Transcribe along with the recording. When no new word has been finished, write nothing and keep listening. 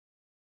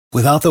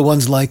Without the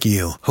ones like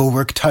you, who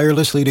work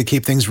tirelessly to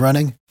keep things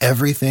running,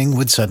 everything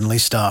would suddenly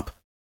stop.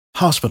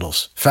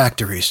 Hospitals,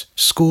 factories,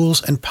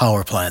 schools, and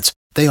power plants,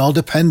 they all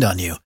depend on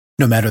you.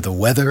 No matter the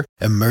weather,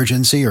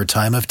 emergency, or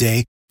time of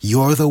day,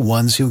 you're the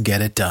ones who get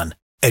it done.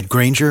 At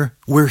Grainger,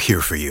 we're here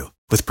for you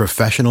with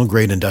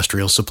professional-grade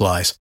industrial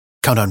supplies.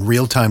 Count on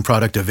real-time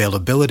product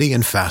availability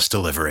and fast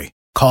delivery.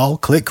 Call,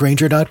 click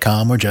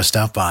Grainger.com, or just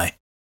stop by.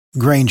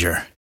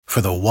 Grainger, for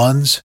the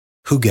ones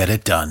who get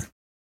it done.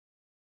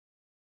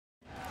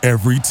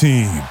 Every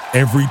team,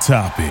 every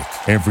topic,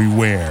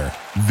 everywhere.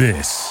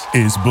 This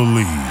is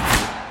Believe.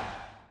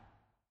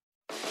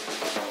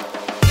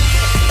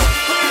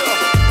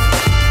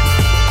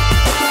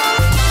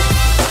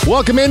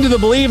 Welcome into the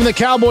Believe in the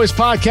Cowboys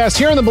podcast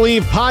here on the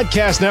Believe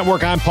Podcast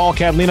Network. I'm Paul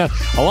Catalina,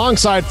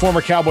 alongside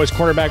former Cowboys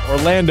quarterback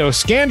Orlando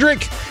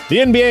Scandrick. The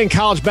NBA and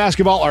college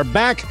basketball are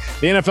back.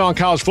 The NFL and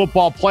college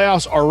football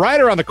playoffs are right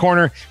around the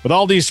corner. With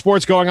all these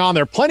sports going on,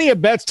 there are plenty of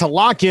bets to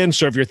lock in.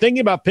 So if you're thinking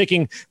about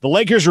picking the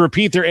Lakers to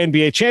repeat their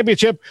NBA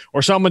championship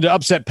or someone to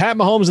upset Pat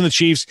Mahomes and the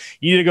Chiefs,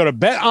 you need to go to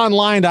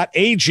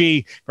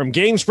betonline.ag. From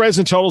game spreads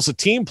and totals to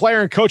team,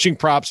 player, and coaching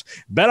props,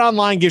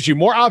 BetOnline gives you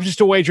more options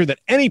to wager than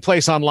any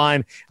place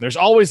online. There's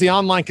always the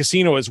online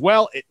casino as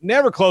well. It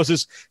never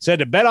closes. So head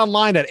to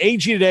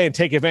betonline.ag today and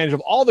take advantage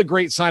of all the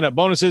great sign-up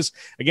bonuses.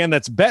 Again,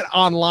 that's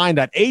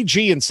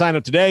betonline.ag and sign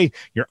up today.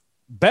 Your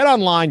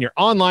BetOnline, your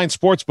online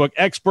sportsbook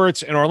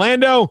experts in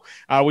Orlando.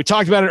 We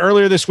talked about it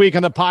earlier this week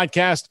on the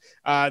podcast.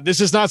 This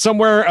is not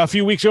somewhere a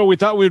few weeks ago we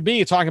thought we would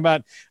be talking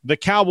about the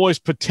Cowboys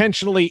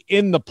potentially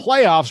in the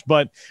playoffs,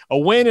 but a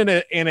win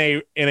in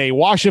a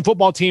Washington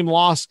football team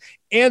loss,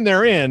 and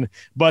they're in.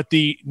 But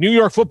the New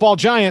York Football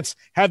Giants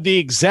have the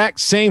exact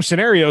same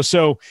scenario.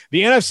 So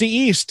the NFC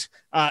East,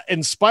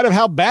 in spite of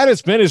how bad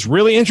it's been, is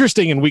really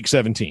interesting in Week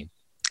 17.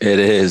 It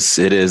is.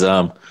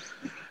 I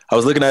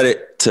was looking at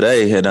it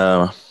today, and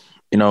I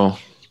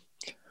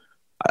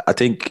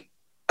think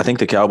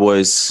the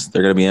Cowboys,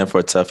 they're going to be in for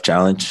a tough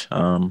challenge.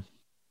 I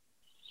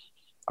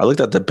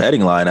looked at the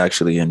betting line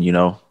actually, and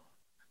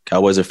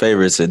Cowboys are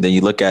favorites. And then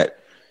you look at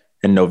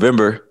in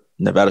November,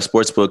 Nevada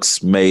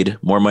Sportsbooks made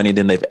more money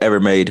than they've ever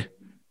made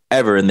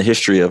in the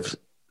history of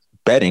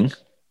betting,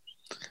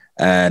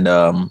 and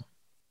the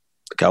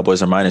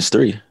Cowboys are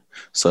 -3.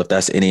 So if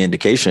that's any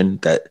indication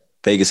that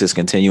Vegas is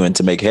continuing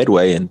to make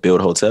headway and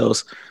build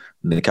hotels,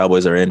 the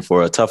Cowboys are in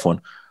for a tough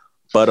one.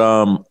 But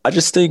I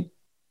just think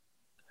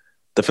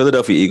the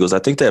Philadelphia Eagles, I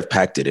think they have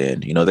packed it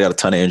in. They got a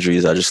ton of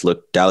injuries. I just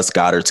looked. Dallas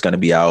Goedert's going to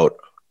be out.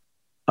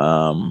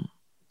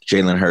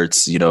 Jalen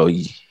Hurts,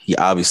 he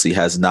obviously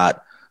has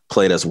not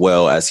played as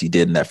well as he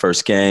did in that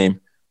first game.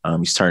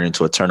 He's turned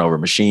into a turnover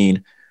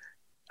machine.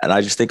 And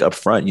I just think up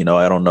front,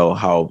 I don't know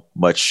how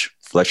much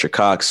Fletcher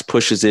Cox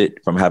pushes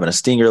it from having a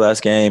stinger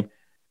last game.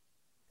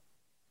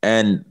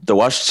 And the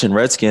Washington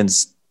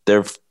Redskins,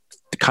 they're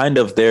kind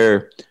of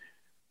their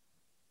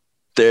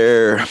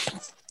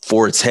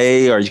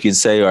forte, or you can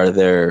say, are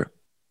the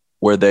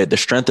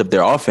strength of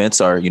their offense,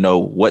 are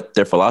what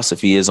their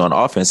philosophy is on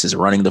offense is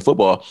running the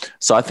football.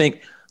 So I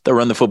think they'll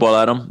run the football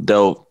at them.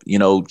 They'll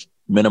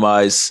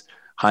minimize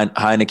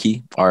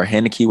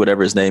Heineke,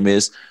 whatever his name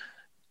is,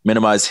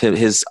 minimize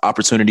his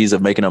opportunities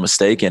of making a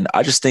mistake, and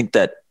I just think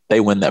that they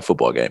win that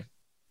football game.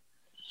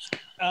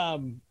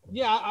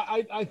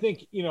 I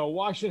think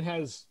Washington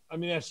has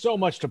so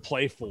much to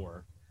play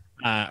for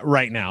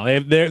right now.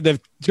 They've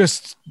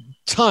just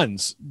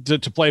tons to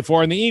play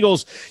for. And the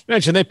Eagles, you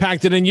mentioned they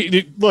packed it in.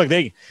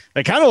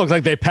 They kind of look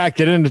like they packed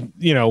it in,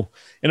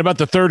 in about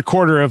the third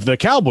quarter of the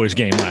Cowboys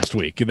game last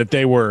week. That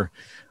they were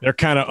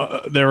kind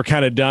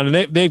of done,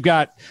 and they've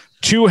got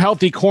two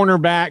healthy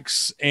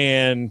cornerbacks,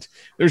 and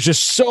there's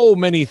just so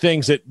many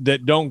things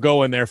that don't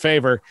go in their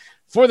favor.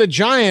 For the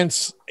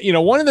Giants,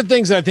 one of the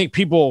things that I think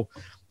people,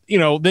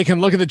 they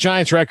can look at the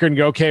Giants record and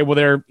go, okay, well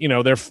they're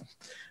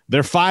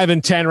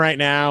 5-10 right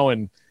now,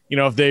 and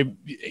if they,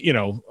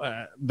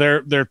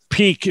 their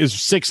peak is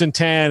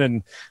 6-10,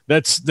 and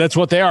that's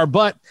what they are.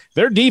 But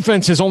their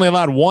defense has only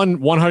allowed one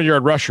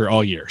 100-yard rusher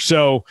all year,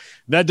 so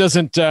that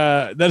doesn't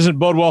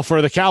bode well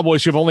for the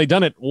Cowboys, who've only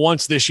done it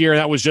once this year, and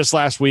that was just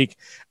last week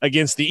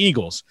against the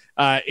Eagles.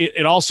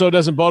 It also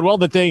doesn't bode well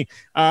that they,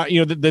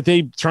 that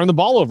they turn the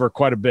ball over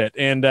quite a bit,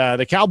 and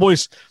the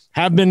Cowboys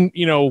have been,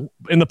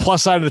 in the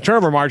plus side of the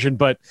turnover margin.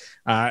 But,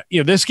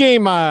 this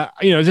game,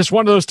 just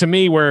one of those to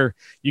me where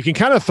you can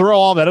kind of throw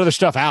all that other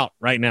stuff out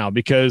right now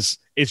because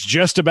it's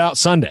just about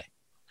Sunday.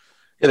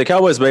 Yeah, the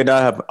Cowboys may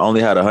not have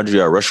only had a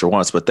 100-yard rusher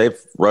once, but they've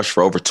rushed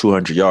for over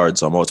 200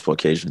 yards on multiple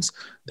occasions.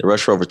 They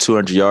rushed for over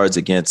 200 yards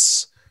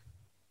against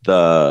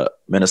the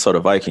Minnesota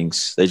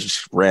Vikings. They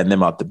just ran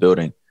them out the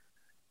building.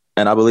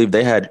 And I believe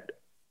they had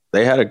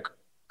a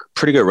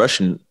pretty good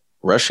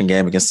rushing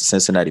game against the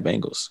Cincinnati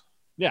Bengals.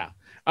 Yeah.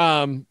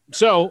 But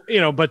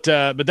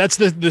that's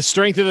the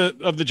strength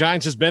of the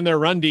Giants has been their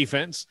run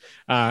defense.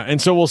 And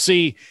so we'll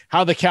see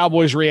how the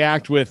Cowboys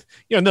react with,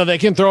 they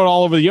can throw it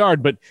all over the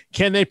yard, but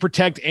can they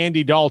protect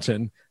Andy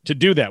Dalton to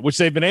do that, which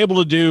they've been able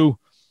to do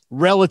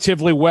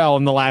relatively well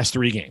in the last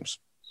 3 games?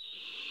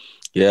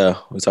 Yeah,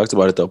 we talked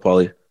about it though,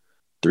 Paulie.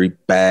 Three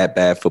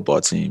bad football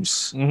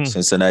teams. Mhm.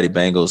 Cincinnati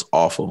Bengals,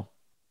 awful.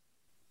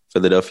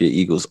 Philadelphia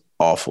Eagles,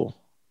 awful.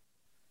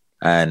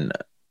 And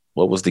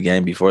what was the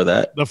game before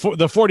that? The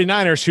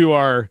 49ers, who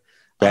are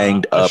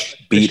banged up,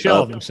 beat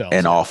up,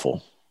 and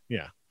awful.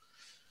 Yeah.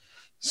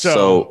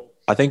 So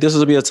I think this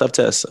will be a tough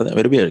test. I think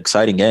it'll be an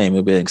exciting game.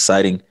 It'll be an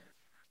exciting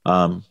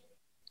game.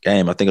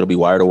 I think it'll be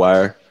wire to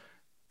wire,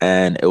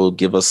 and it will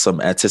give us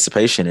some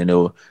anticipation, and it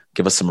will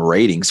give us some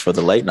ratings for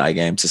the late night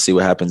game to see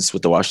what happens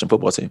with the Washington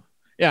football team.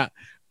 Yeah.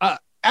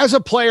 As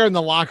a player in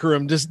the locker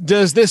room, does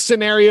this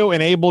scenario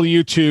enable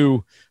you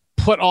to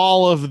put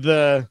all of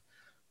the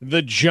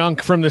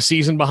junk from the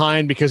season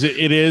behind because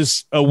it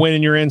is a win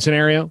and you're in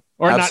scenario?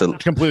 Or Absolutely.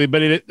 Not completely,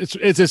 but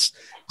it's as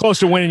close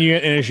to winning you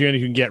as you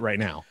can get right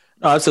now.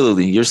 No,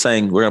 absolutely. You're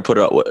saying we're going to put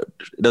it out.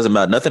 It doesn't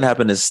matter.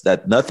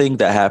 Nothing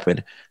that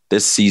happened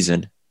this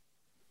season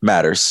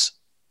matters.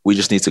 We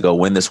just need to go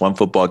win this one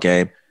football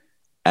game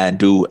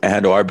and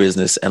handle our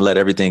business and let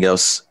everything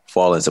else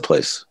fall into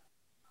place.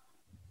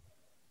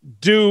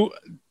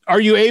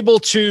 Are you able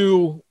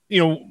to,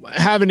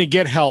 having to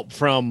get help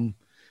from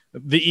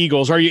the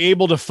Eagles, are you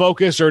able to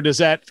focus, or does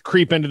that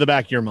creep into the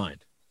back of your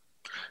mind?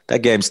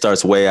 That game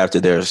starts way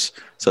after theirs.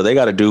 So they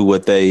got to do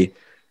what they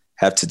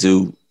have to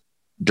do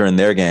during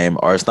their game,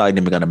 or it's not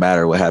even going to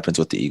matter what happens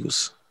with the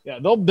Eagles. Yeah,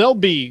 they'll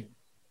be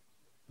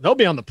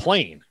on the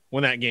plane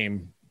when that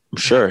game. I'm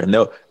sure, and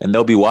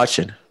they'll be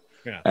watching.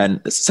 Yeah.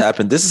 And this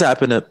has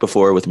happened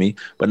before with me,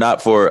 but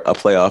not for a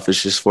playoff.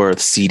 It's just for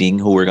seeding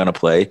who we're going to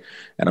play.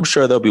 And I'm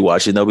sure they'll be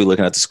watching. They'll be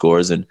looking at the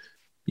scores and,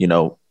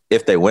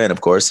 if they win,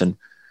 of course. And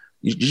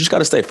you just got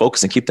to stay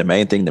focused and keep the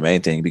main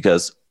thing,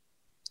 because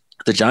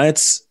the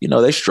Giants,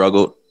 they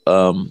struggled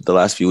the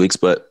last few weeks,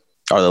 or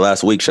the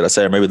last week, should I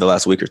say, or maybe the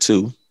last week or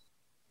two.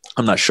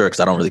 I'm not sure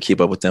because I don't really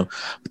keep up with them.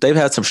 But they've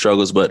had some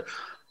struggles, but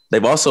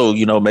they've also,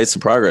 made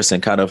some progress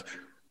and kind of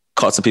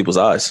caught some people's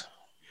eyes.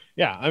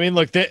 Yeah, I mean,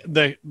 look,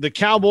 the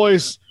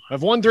Cowboys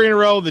have won 3 in a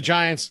row. The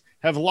Giants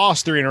have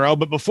lost 3 in a row.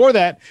 But before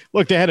that,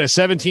 look, they had a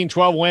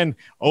 17-12 win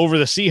over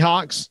the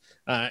Seahawks.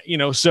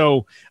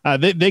 So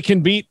they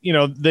can beat,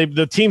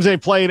 the teams they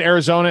played,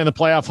 Arizona in the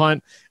playoff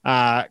hunt,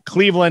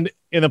 Cleveland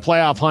in the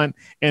playoff hunt,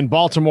 and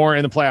Baltimore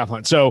in the playoff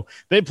hunt. So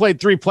they played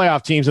 3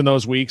 playoff teams in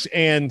those weeks.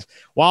 And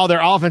while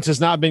their offense has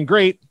not been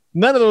great,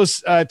 none of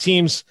those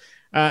teams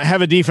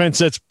have a defense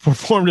that's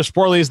performed as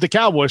poorly as the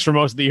Cowboys for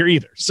most of the year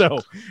either.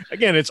 So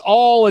again, it's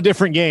all a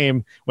different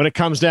game when it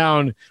comes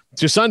down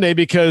to Sunday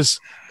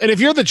and if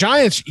you're the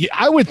Giants,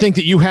 I would think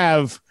that you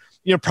have,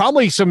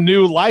 probably some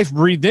new life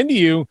breathed into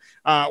you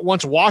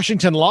once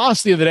Washington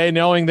lost the other day,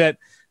 knowing that,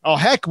 oh,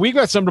 heck, we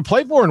got something to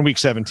play for in week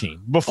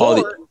 17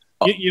 before,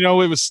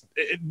 it was,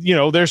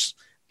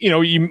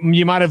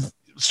 you might have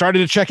started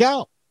to check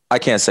out. I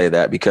can't say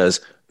that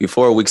because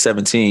before week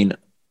 17,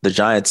 the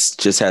Giants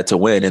just had to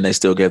win and they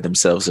still gave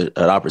themselves an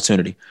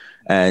opportunity.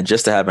 And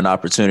just to have an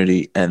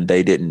opportunity and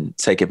they didn't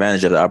take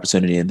advantage of the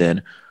opportunity, and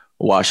then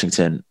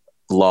Washington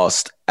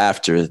lost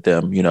after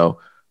them,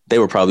 they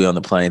were probably on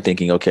the plane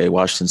thinking, okay,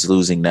 Washington's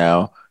losing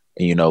now.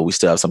 And, we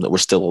still have something. We're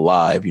still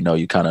alive.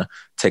 You kind of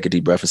take a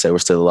deep breath and say we're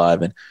still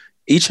alive. And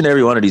each and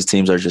every one of these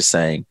teams are just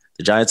saying,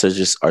 the Giants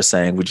are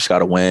saying we just got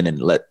to win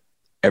and let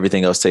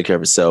everything else take care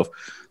of itself.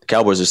 The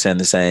Cowboys are saying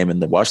the same.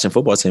 And the Washington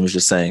football team is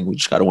just saying we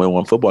just got to win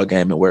one football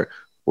game, and we're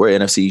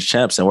NFC East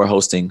champs and we're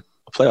hosting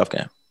a playoff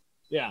game.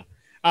 Yeah.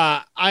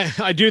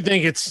 I do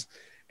think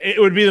it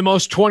would be the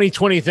most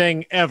 2020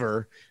 thing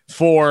ever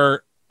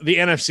for the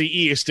NFC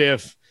East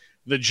if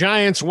the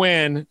Giants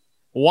win,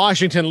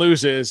 Washington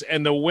loses,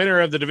 and the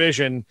winner of the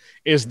division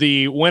is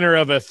the winner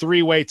of a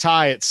 3-way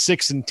tie at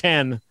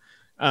 6-10.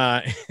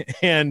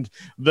 And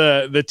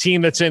the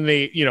team that's in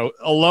the,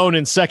 alone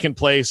in second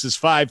place is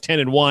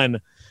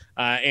 5-10-1.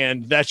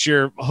 And that's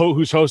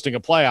who's hosting a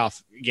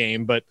playoff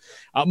game. But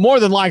more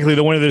than likely,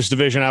 the winner of this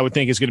division, I would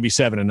think, is going to be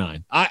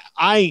 7-9.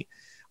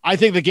 I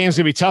think the game's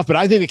going to be tough, but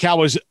I think the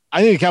Cowboys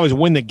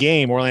win the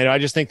game, Orlando. I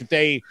just think that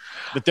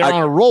they're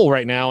on a roll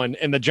right now,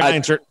 and the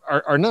Giants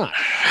are not.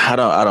 I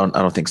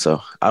don't think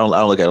so. I don't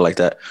look at it like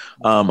that.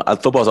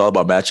 Football's all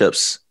about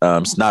matchups.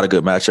 It's not a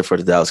good matchup for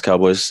the Dallas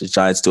Cowboys. The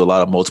Giants do a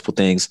lot of multiple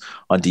things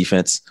on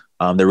defense.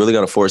 They're really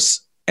going to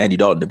force Andy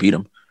Dalton to beat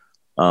them.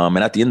 And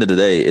at the end of the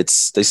day,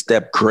 they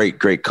have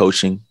great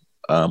coaching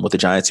with the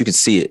Giants. You can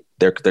see it.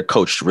 They're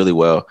coached really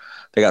well.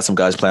 They got some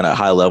guys playing at a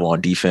high level on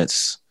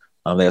defense.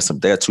 They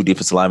got 2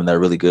 defensive linemen that are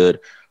really good.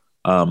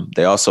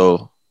 They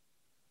also,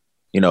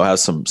 have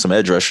some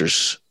edge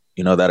rushers,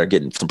 that are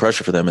getting some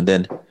pressure for them. And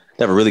then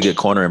they have a really good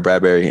corner in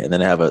Bradbury, and then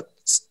they have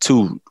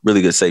 2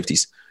 really good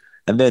safeties.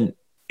 And then,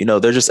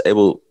 they're just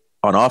able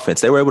on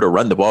offense. They were able to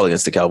run the ball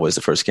against the Cowboys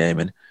the first game.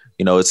 And,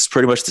 it's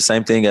pretty much the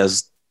same thing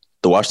as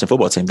the Washington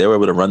football team. They were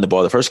able to run the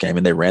ball the first game,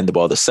 and they ran the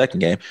ball the second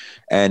game.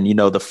 And,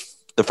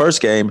 the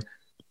first game,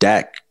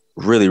 Dak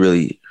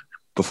really,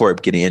 before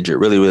getting injured,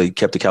 really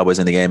kept the Cowboys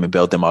in the game and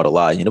bailed them out a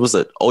lot. And it was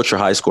an ultra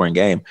high scoring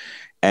game,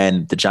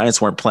 and the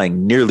Giants weren't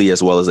playing nearly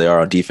as well as they are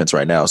on defense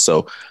right now.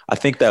 So I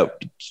think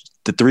that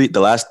the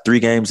last 3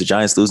 games, the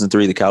Giants losing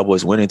 3, the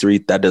Cowboys winning 3,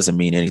 that doesn't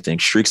mean anything.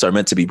 Streaks are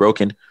meant to be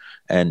broken.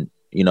 And,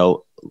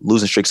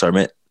 losing streaks are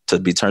meant to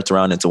be turned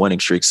around into winning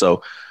streaks.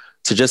 So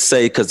to just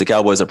say because the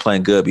Cowboys are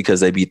playing good because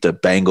they beat the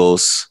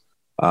Bengals,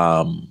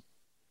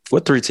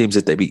 what three teams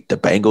did they beat? The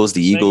Bengals,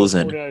 the Eagles,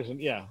 and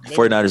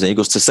 49ers and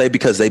Eagles. To say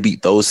because they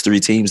beat those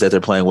three teams that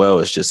they're playing well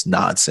is just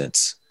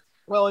nonsense.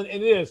 Well, and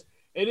it is.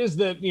 It is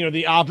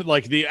the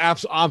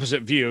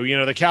opposite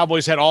view. The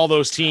Cowboys had all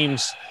those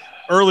teams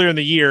earlier in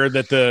the year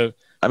that the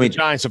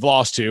Giants have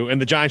lost to, and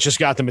the Giants just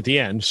got them at the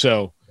end.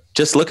 So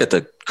just look at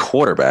the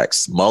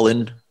quarterbacks: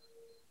 Mullen,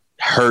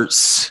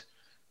 Hurts,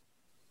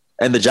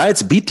 and the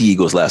Giants beat the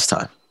Eagles last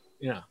time.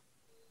 Yeah,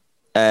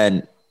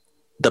 and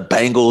the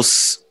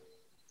Bengals.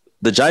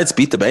 The Giants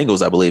beat the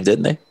Bengals, I believe,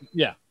 didn't they?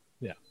 Yeah.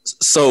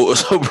 So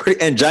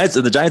and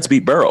the Giants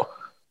beat Burrow.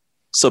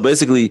 So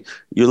basically,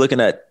 you're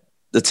looking at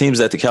the teams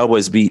that the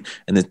Cowboys beat,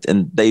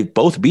 and they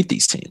both beat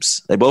these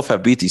teams. They both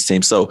have beat these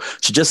teams. So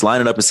to just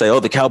line it up and say, "Oh,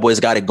 the Cowboys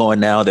got it going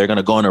now. They're going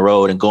to go on the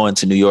road and go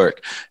into New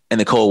York in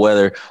the cold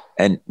weather."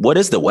 And what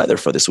is the weather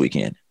for this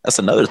weekend? That's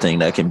another thing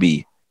that can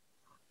be.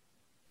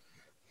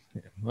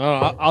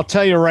 Well, I'll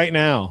tell you right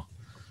now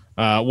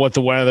what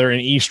the weather in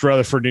East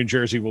Rutherford, New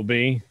Jersey, will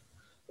be.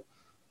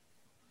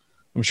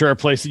 I'm sure a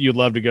place that you'd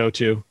love to go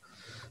to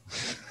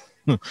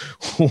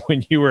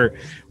when you were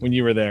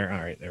there. All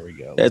right, there we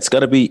go. It's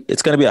gonna be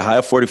a high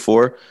of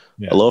 44,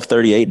 a low of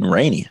 38, and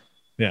rainy.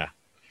 Yeah.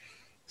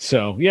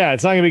 So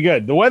it's not gonna be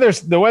good. The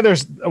weather's. Well,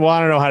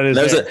 I don't know how it is.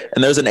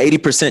 There's an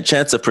 80%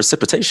 chance of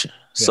precipitation.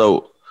 Yeah.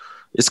 So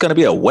it's gonna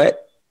be a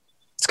wet,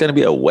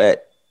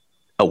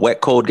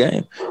 cold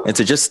game. And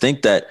to just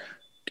think that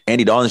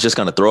Andy Dalton's just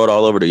gonna throw it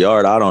all over the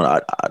yard,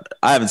 I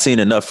haven't seen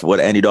enough of what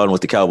Andy Dalton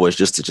with the Cowboys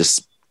just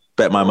to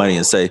bet my money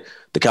and say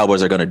the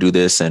Cowboys are going to do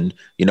this and,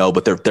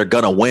 but they're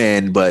going to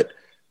win, but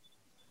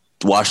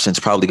Washington's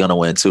probably going to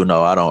win too.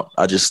 No, I don't.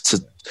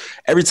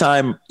 Every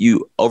time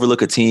you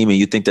overlook a team and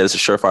you think that it's a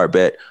surefire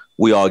bet,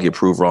 we all get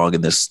proved wrong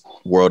in this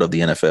world of the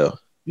NFL.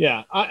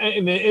 Yeah. I'm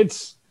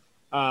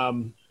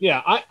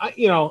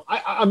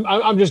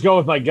just going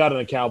with my gut on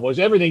the Cowboys.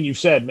 Everything you've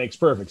said makes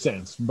perfect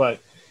sense, but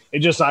it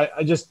just, I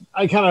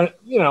kind of,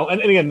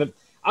 and again,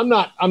 I'm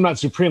not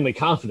supremely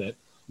confident.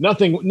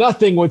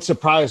 Nothing would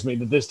surprise me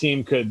that this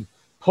team could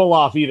pull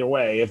off either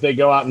way if they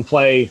go out and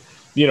play,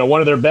 one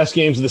of their best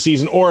games of the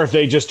season, or if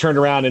they just turned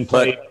around and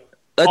play.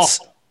 Let's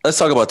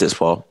talk about this,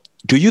 Paul.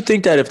 Do you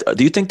think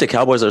the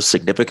Cowboys are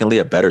significantly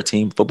a better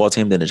football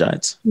team than the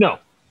Giants? No,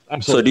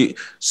 absolutely.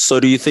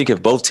 So do you think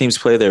if both teams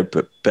play their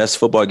best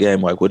football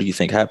game, like what do you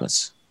think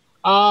happens?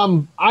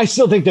 I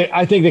still think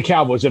I think the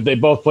Cowboys, if they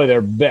both play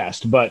their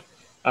best, but.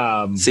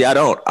 See, I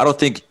don't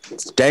think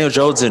Daniel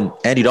Jones and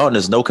Andy Dalton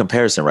is no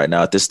comparison right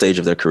now at this stage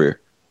of their career.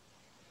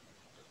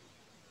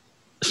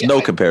 There's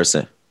no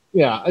comparison.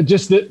 Yeah,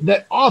 just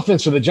that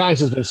offense for the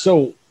Giants has been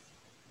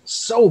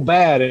so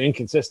bad and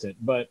inconsistent,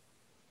 but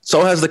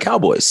so has the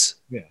Cowboys.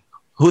 Yeah.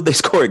 Who'd they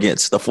score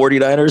against? The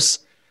 49ers?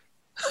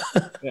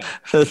 Yeah.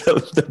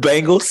 the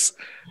Bengals?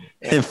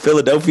 Yeah. And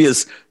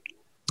Philadelphia's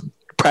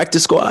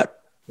practice squad?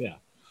 Yeah.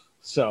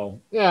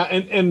 So,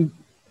 and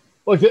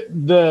look,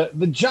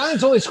 the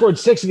Giants only scored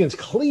 6 against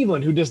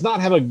Cleveland, who does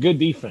not have a good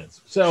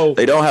defense. So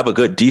they don't have a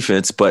good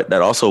defense, but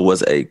that also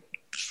was a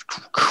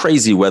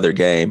crazy weather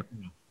game.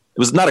 It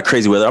was not a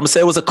crazy weather. I'm gonna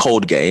say it was a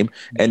cold game,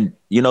 and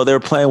they were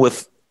playing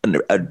with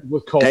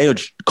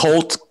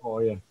Colt. Oh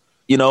yeah.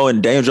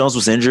 And Daniel Jones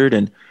was injured,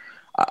 and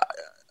I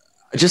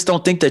just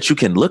don't think that you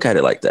can look at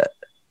it like that.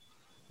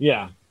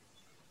 Yeah.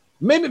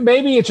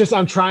 Maybe it's just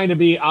I'm trying to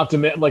be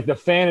optimistic. Like the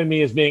fan in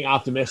me is being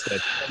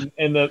optimistic,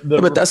 and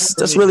but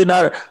that's really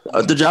not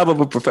the job of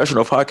a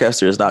professional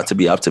podcaster is not to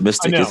be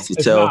optimistic. It's to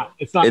tell.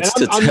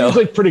 I'm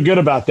usually pretty good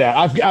about that.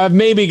 I've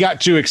maybe got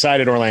too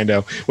excited,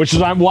 Orlando, which is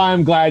why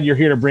I'm glad you're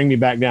here to bring me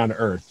back down to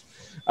earth.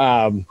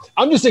 I'm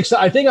just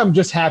excited. I think I'm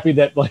just happy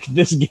that like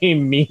this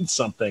game means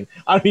something.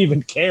 I don't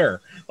even care.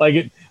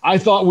 Like I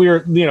thought we were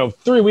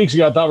 3 weeks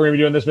ago. I thought we were gonna be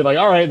doing this. But like,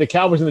 all right, the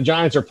Cowboys and the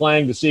Giants are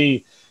playing to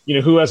see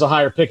who has a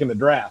higher pick in the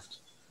draft.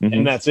 Mm-hmm.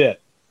 And that's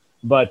it.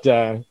 But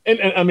and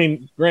I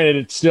mean, granted,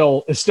 it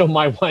still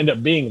might wind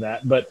up being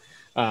that, but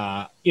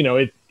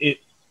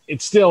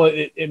it still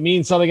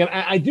means something. And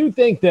I do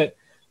think that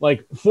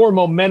like for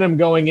momentum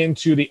going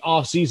into the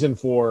off season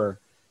for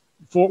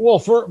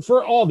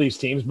all these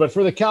teams, but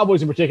for the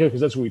Cowboys in particular,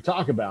 because that's what we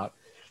talk about.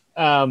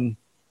 I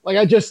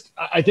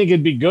think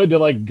it'd be good to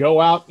like go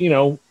out,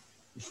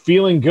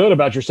 feeling good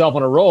about yourself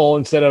on a roll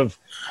instead of.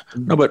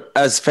 No, but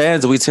as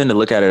fans, we tend to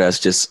look at it as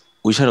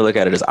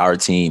our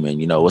team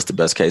and, what's the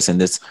best case in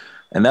this.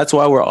 And that's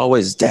why we're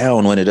always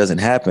down when it doesn't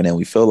happen. And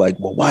we feel like,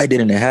 well, why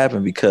didn't it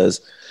happen?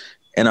 Because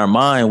in our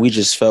mind, we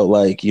just felt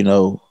like,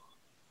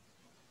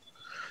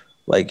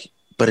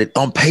 but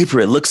on paper,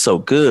 it looks so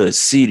good.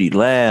 CeeDee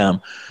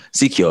Lamb,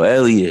 Ezekiel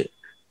Elliott,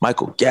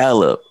 Michael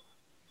Gallup,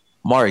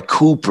 Mari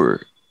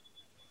Cooper,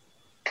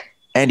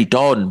 Andy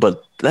Dalton.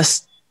 But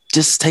let's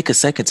just take a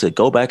second to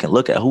go back and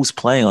look at who's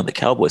playing on the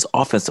Cowboys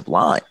offensive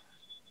line.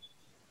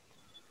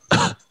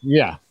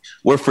 Yeah.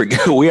 We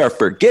are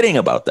forgetting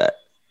about that.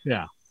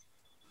 Yeah.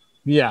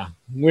 Yeah.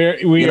 We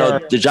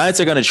are. The Giants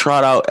are going to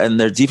trot out and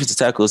their defensive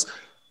tackles,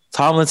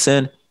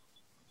 Tomlinson,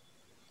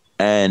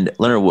 and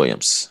Leonard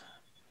Williams.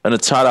 I'm going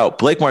to trot out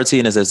Blake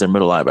Martinez as their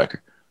middle linebacker.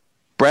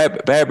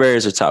 Bradbury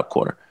is their top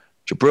corner.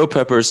 Jabril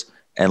Peppers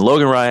and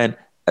Logan Ryan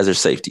as their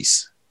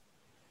safeties.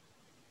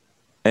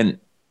 And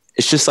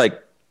it's just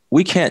like,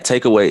 we can't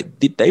take away.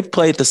 They've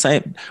played the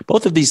same.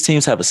 Both of these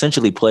teams have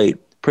essentially played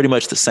pretty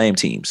much the same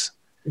teams.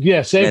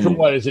 Yeah, save from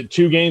what? Is it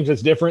 2 games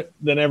that's different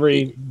than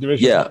every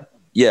division?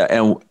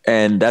 Yeah.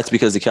 And that's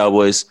because the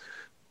Cowboys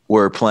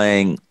were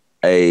playing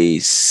a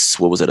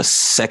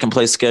second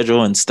place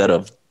schedule instead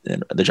of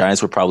the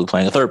Giants were probably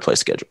playing a third place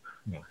schedule.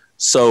 Yeah.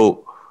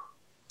 So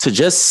to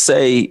just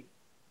say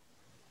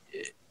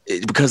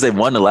because they've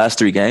won the last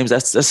 3 games,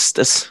 that's I'm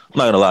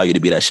not going to allow you to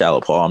be that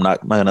shallow, Paul. I'm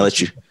not going to let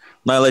you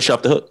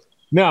off the hook.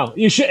 No,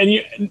 you should, and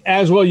you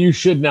as well. You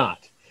should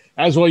not.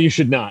 As well, you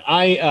should not.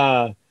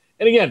 And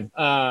again,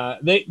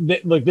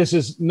 they look. This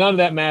is none of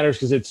that matters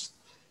because it's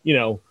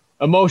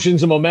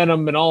emotions and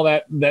momentum and all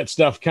that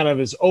stuff kind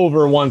of is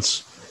over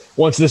once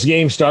this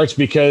game starts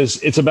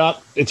because it's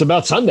about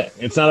Sunday.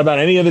 It's not about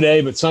any other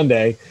day but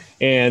Sunday,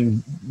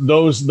 and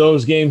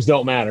those games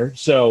don't matter.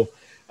 So,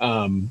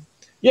 and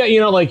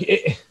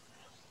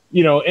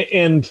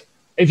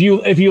if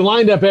you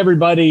lined up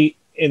everybody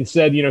and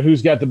said,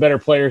 who's got the better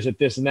players at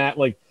this and that,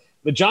 like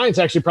the Giants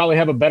actually probably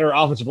have a better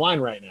offensive line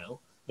right now.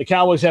 The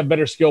Cowboys have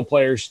better skill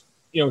players,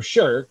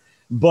 sure,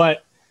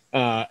 but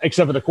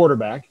except for the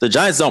quarterback. The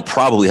Giants don't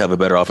probably have a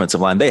better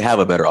offensive line. They have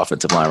a better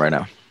offensive line right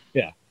now.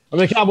 Yeah. I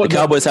mean, the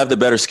Cowboys have the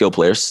better skill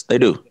players. They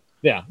do.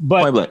 Yeah.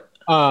 But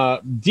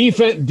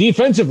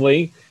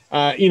defensively,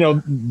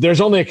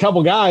 there's only a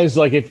couple guys.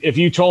 Like if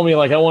you told me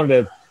like I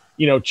wanted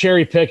to,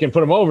 cherry pick and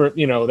put them over,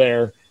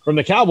 there from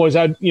the Cowboys,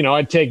 I'd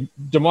take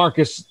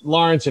DeMarcus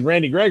Lawrence and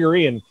Randy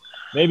Gregory and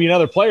maybe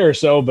another player or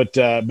so, but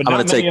I'm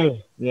going to take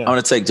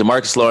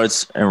DeMarcus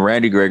Lawrence and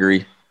Randy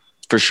Gregory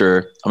for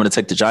sure. I'm going to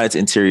take the Giants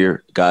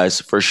interior guys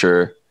for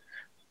sure.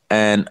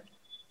 And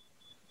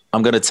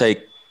I'm going to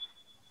take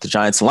the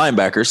Giants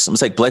linebackers. I'm going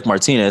to take Blake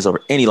Martinez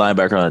over any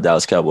linebacker on the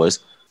Dallas Cowboys.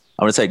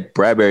 I'm going to take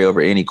Bradbury over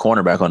any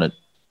cornerback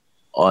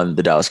on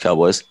the Dallas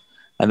Cowboys.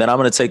 And then I'm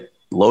going to take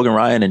Logan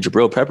Ryan and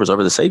Jabril Peppers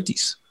over the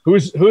safeties.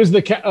 Who's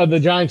the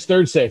Giants'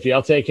 third safety?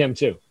 I'll take him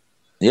too.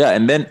 Yeah,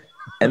 and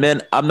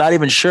then I'm not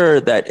even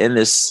sure that in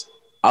this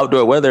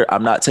outdoor weather,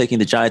 I'm not taking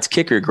the Giants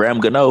kicker Graham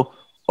Gano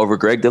over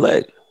Greg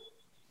DeLeg.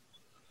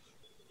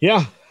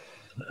 Yeah,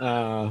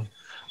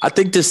 I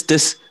think this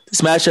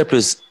matchup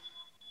is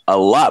a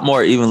lot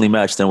more evenly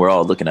matched than we're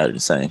all looking at it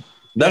and saying.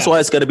 That's why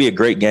it's going to be a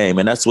great game,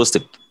 and that's what's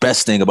the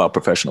best thing about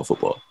professional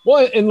football.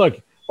 Well, and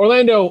look,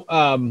 Orlando,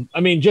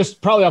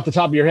 just probably off the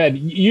top of your head,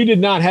 you did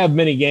not have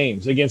many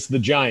games against the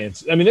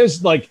Giants. I mean,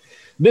 there's like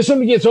this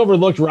one gets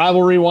overlooked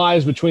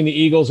rivalry-wise between the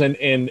Eagles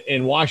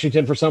and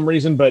Washington for some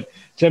reason. But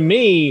to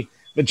me,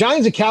 the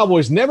Giants and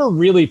Cowboys never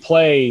really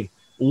play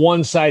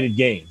one-sided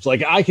games.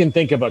 Like I can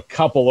think of a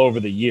couple over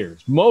the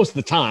years. Most of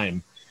the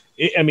time,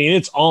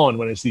 it's on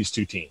when it's these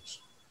two teams.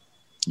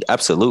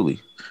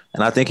 Absolutely.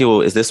 And I think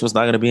this one's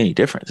not going to be any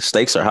different. The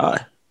stakes are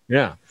high.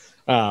 Yeah.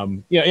 I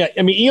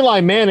mean,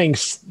 Eli Manning,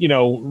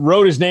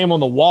 wrote his name on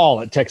the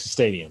wall at Texas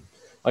Stadium.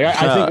 Like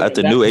I think at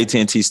the new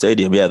AT&T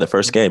Stadium. Yeah, the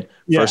first game,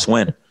 first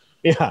win.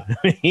 Yeah,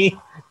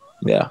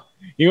 yeah.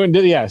 He went.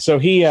 Yeah, so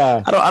he.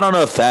 I don't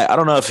know if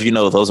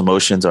those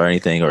emotions or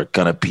anything are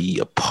gonna be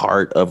a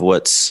part of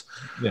what's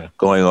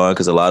going on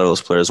because a lot of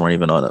those players weren't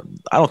even on them.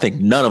 I don't think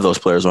none of those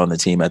players were on the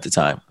team at the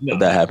time of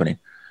that happening.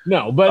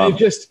 No,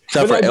 but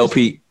except for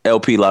LP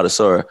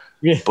Ladasora.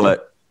 Yeah.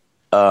 But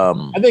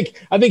I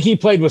think he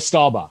played with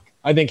Staubach.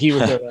 I think he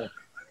was there.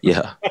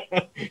 Yeah.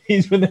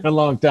 He's been there a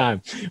long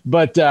time.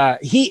 But what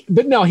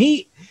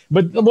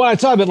I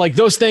talk about, like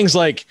those things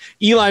like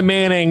Eli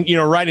Manning,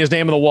 writing his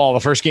name on the wall, the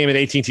first game at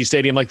AT&T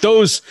Stadium, like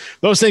those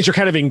things are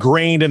kind of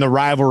ingrained in the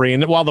rivalry.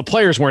 And while the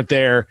players weren't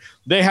there,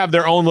 they have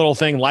their own little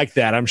thing like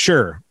that, I'm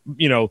sure.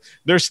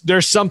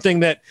 There's something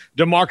that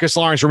DeMarcus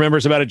Lawrence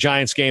remembers about a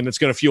Giants game that's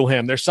going to fuel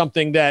him. There's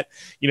something that,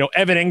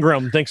 Evan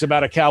Ingram thinks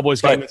about a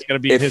Cowboys game that's going to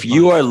be if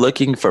you are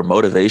looking for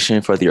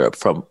motivation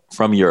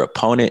from your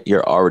opponent,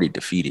 you're already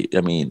defeated.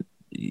 I mean,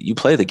 you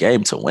play the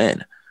game to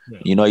win.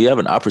 Yeah. You have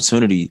an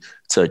opportunity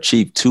to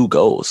achieve 2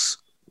 goals,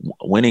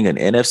 winning an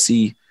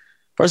NFC.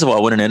 First of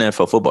all, winning an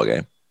NFL football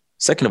game.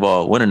 Second of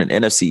all, winning an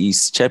NFC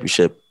East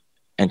championship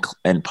and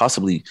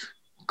possibly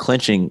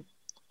clinching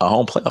a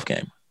home playoff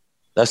game.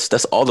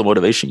 That's all the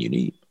motivation you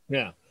need.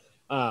 Yeah.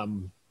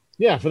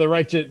 For the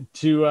right to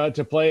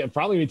play,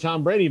 probably be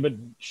Tom Brady, but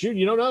shoot,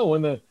 you don't know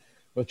when the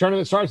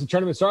tournament starts. The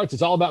tournament starts.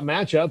 It's all about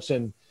matchups.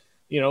 And,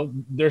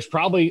 there's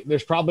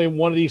probably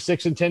one of these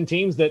 6 and 10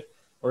 teams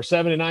or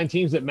 7 and 9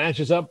 teams that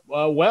matches up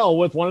well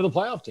with one of the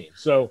playoff teams.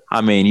 So,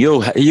 I mean,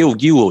 you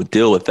will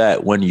deal with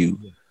that when you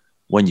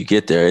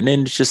get there. And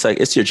then it's just like,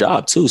 it's your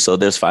job too. So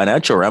there's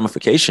financial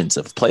ramifications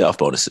of playoff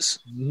bonuses.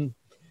 Mm-hmm.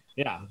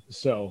 Yeah.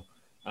 So,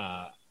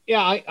 I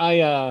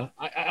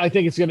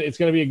think it's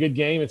gonna be a good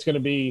game. It's gonna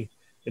be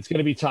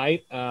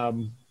tight.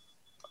 We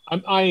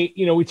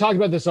talked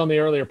about this on the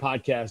earlier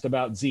podcast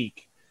about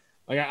Zeke.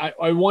 Like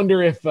I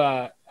wonder if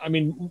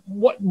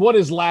what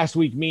does last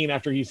week mean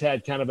after he's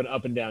had kind of an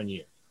up and down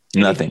year?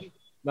 Nothing.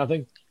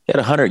 Nothing. He had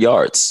 100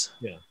 yards.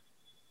 Yeah.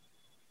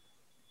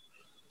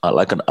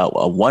 Like a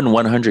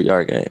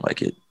 100-yard game.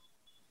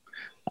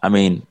 I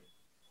mean,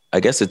 I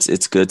guess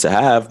it's good to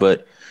have,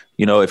 but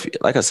if,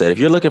 like I said, if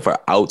you're looking for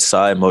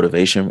outside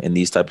motivation in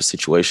these type of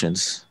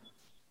situations,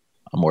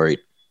 I'm worried.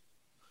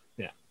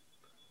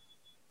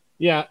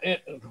 Yeah.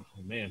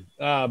 Man.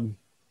 I'm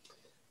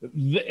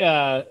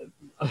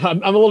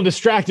a little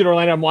distracted,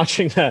 Orlando. I'm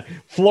watching the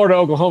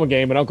Florida-Oklahoma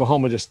game, and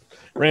Oklahoma just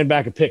ran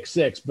back a pick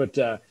six. But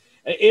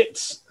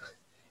it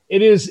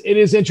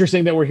is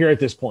interesting that we're here at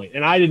this point.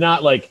 And I did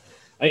not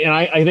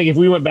I think if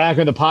we went back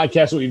on the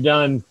podcast that we've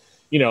done,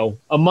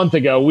 a month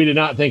ago, we did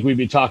not think we'd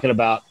be talking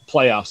about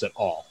playoffs at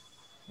all.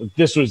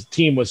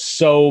 Team was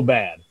so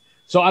bad.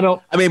 So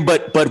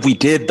but we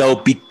did, though,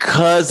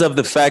 because of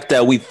the fact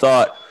that we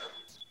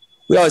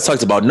always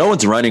talked about no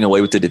one's running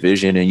away with the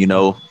division,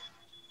 and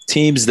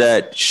teams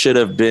that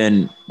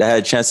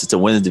had chances to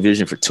win the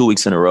division for 2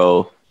 weeks in a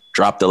row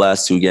dropped the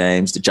last 2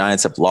 games. The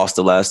Giants have lost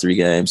the last 3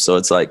 games, so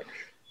it's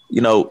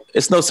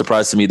it's no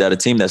surprise to me that a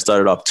team that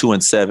started off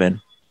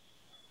 2-7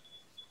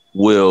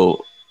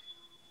 will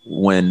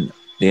win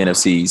the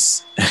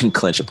NFCs and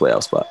clinch a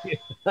playoff spot.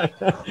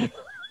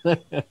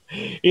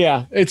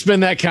 Yeah, it's been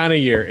that kind of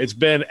year. It's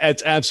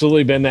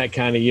absolutely been that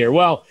kind of year.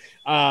 Well,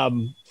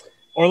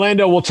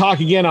 Orlando, we'll talk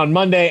again on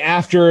Monday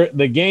after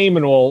the game,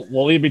 and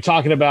we'll either be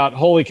talking about,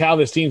 holy cow,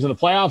 this team's in the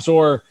playoffs,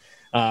 or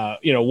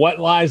what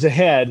lies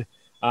ahead.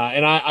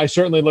 And I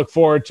certainly look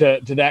forward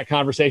to that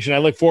conversation. I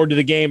look forward to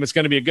the game. It's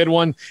going to be a good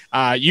one.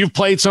 You've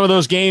played some of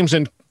those games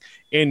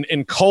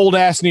in cold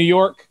ass New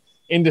York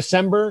in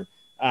December.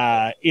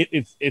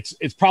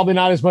 It's probably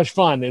not as much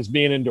fun as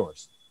being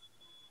indoors.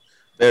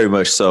 Very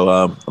much so.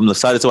 I'm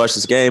excited to watch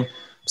this game.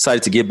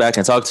 Excited to get back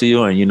and talk to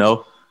you, and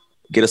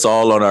get us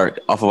all off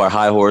of our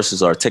high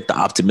horses, or take the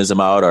optimism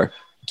out, or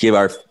give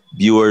our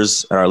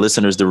viewers and our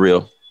listeners the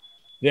real.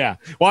 Yeah.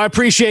 Well, I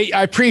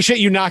appreciate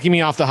you knocking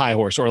me off the high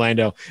horse,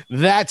 Orlando.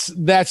 That's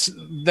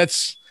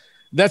what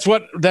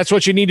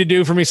you need to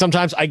do for me.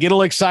 Sometimes I get a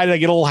little excited, I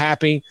get a little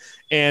happy,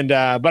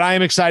 but I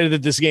am excited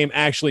that this game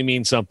actually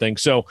means something.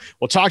 So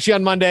we'll talk to you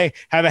on Monday.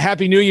 Have a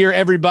happy New Year,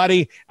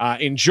 everybody.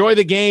 Enjoy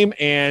the game,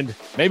 and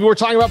maybe we're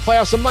talking about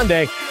playoffs on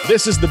Monday.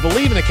 This is the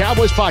Believe in the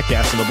Cowboys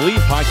podcast on the Believe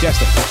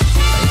Podcast Network.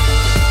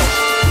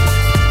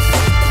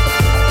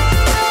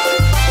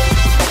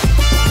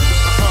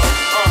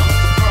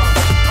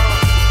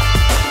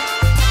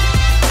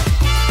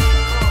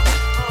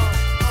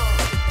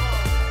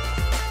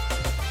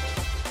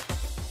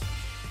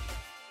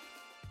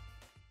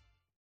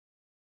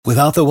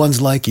 Without the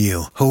ones like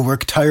you, who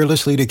work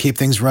tirelessly to keep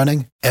things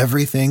running,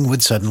 everything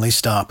would suddenly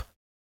stop.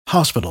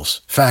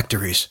 Hospitals,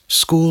 factories,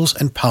 schools,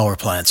 and power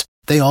plants,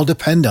 they all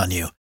depend on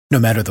you. No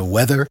matter the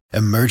weather,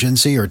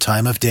 emergency, or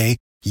time of day,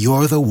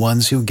 you're the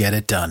ones who get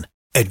it done.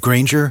 At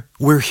Grainger,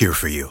 we're here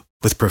for you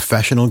with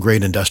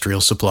professional-grade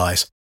industrial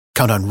supplies.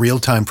 Count on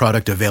real-time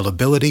product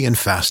availability and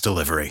fast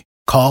delivery.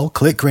 Call,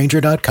 click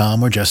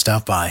Grainger.com, or just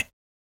stop by.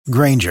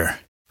 Grainger,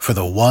 for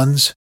the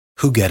ones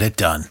who get it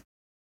done.